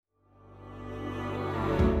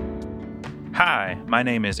Hi, my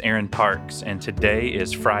name is Aaron Parks, and today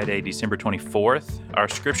is Friday, December 24th. Our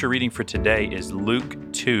scripture reading for today is Luke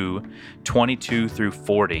 2, 22 through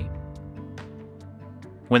 40.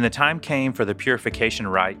 When the time came for the purification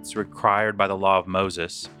rites required by the law of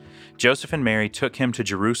Moses, Joseph and Mary took him to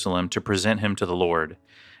Jerusalem to present him to the Lord.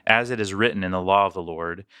 As it is written in the law of the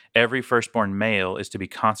Lord, every firstborn male is to be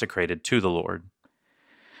consecrated to the Lord,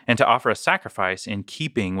 and to offer a sacrifice in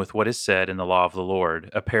keeping with what is said in the law of the Lord,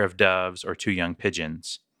 a pair of doves or 2 young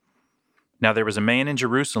pigeons. Now there was a man in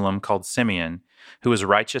Jerusalem called Simeon, who was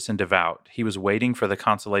righteous and devout. He was waiting for the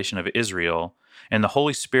consolation of Israel, and the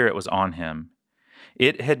Holy Spirit was on him.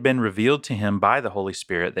 It had been revealed to him by the Holy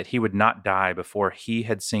Spirit that he would not die before he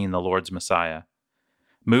had seen the Lord's Messiah.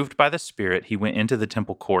 Moved by the Spirit, he went into the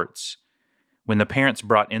temple courts. When the parents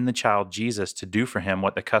brought in the child Jesus to do for him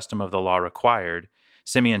what the custom of the law required,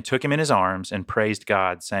 Simeon took him in his arms and praised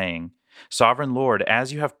God, saying, "Sovereign Lord,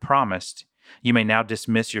 as you have promised, you may now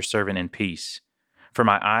dismiss your servant in peace. For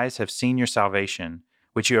my eyes have seen your salvation,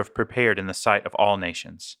 which you have prepared in the sight of all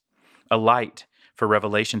nations, a light for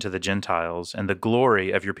revelation to the Gentiles and the glory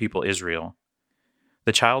of your people Israel."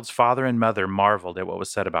 The child's father and mother marveled at what was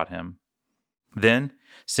said about him. Then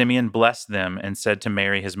Simeon blessed them and said to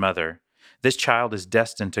Mary his mother, "This child is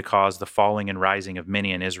destined to cause the falling and rising of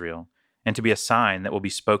many in Israel, and to be a sign that will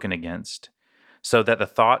be spoken against, so that the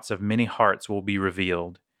thoughts of many hearts will be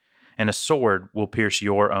revealed, and a sword will pierce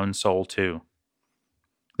your own soul too."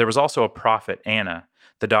 There was also a prophet, Anna,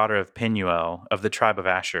 the daughter of Penuel of the tribe of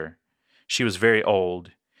Asher. She was very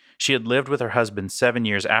old. She had lived with her husband 7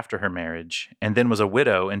 years after her marriage, and then was a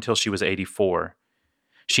widow until she was 84.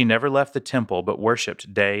 She never left the temple, but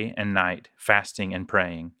worshipped day and night, fasting and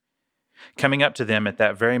praying. Coming up to them at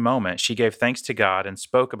that very moment, she gave thanks to God and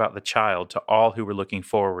spoke about the child to all who were looking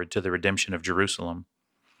forward to the redemption of Jerusalem.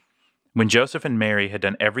 When Joseph and Mary had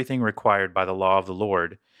done everything required by the law of the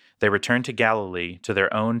Lord, they returned to Galilee, to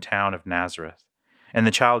their own town of Nazareth. And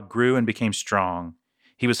the child grew and became strong.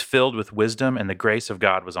 He was filled with wisdom, and the grace of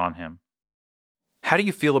God was on him. How do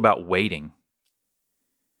you feel about waiting?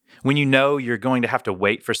 When you know you're going to have to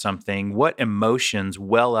wait for something, what emotions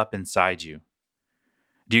well up inside you?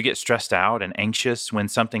 Do you get stressed out and anxious when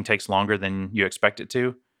something takes longer than you expect it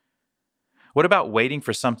to? What about waiting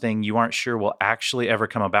for something you aren't sure will actually ever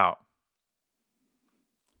come about?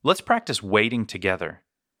 Let's practice waiting together.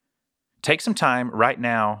 Take some time right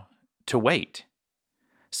now to wait.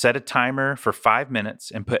 Set a timer for 5 minutes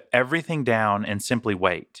and put everything down and simply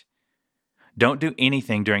wait. Don't do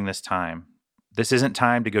anything during this time. This isn't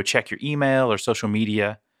time to go check your email or social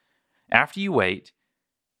media. After you wait,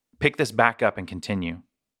 pick this back up and continue.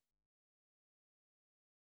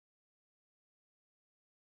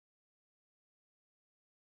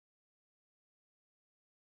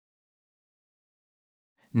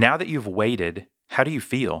 Now that you've waited, how do you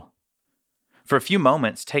feel? For a few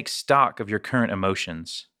moments, take stock of your current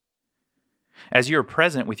emotions. As you are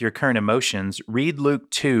present with your current emotions, read Luke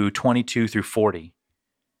 2, 22 through 40.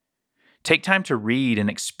 Take time to read and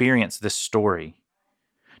experience this story.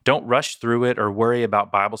 Don't rush through it or worry about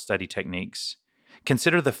Bible study techniques.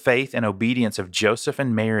 Consider the faith and obedience of Joseph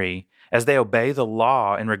and Mary as they obey the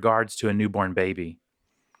law in regards to a newborn baby.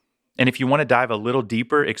 And if you want to dive a little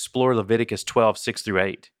deeper, explore Leviticus 12, 6 through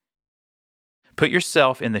 8. Put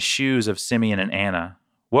yourself in the shoes of Simeon and Anna.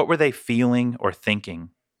 What were they feeling or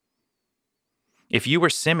thinking? If you were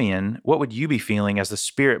Simeon, what would you be feeling as the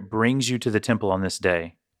Spirit brings you to the temple on this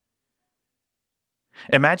day?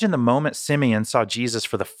 Imagine the moment Simeon saw Jesus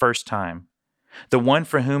for the first time, the one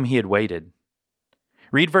for whom he had waited.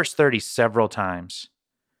 Read verse 30 several times.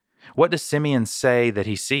 What does Simeon say that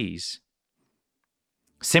he sees?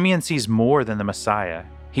 Simeon sees more than the Messiah.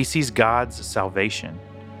 He sees God's salvation.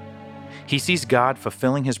 He sees God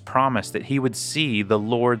fulfilling his promise that he would see the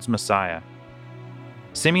Lord's Messiah.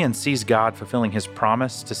 Simeon sees God fulfilling his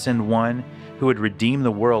promise to send one who would redeem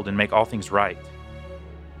the world and make all things right.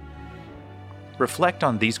 Reflect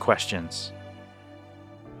on these questions.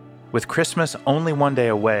 With Christmas only one day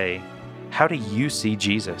away, how do you see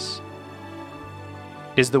Jesus?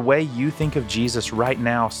 Is the way you think of Jesus right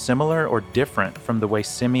now similar or different from the way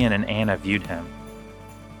Simeon and Anna viewed him?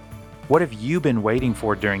 What have you been waiting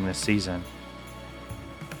for during this season?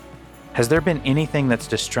 Has there been anything that's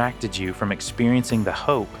distracted you from experiencing the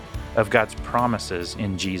hope of God's promises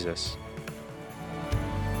in Jesus?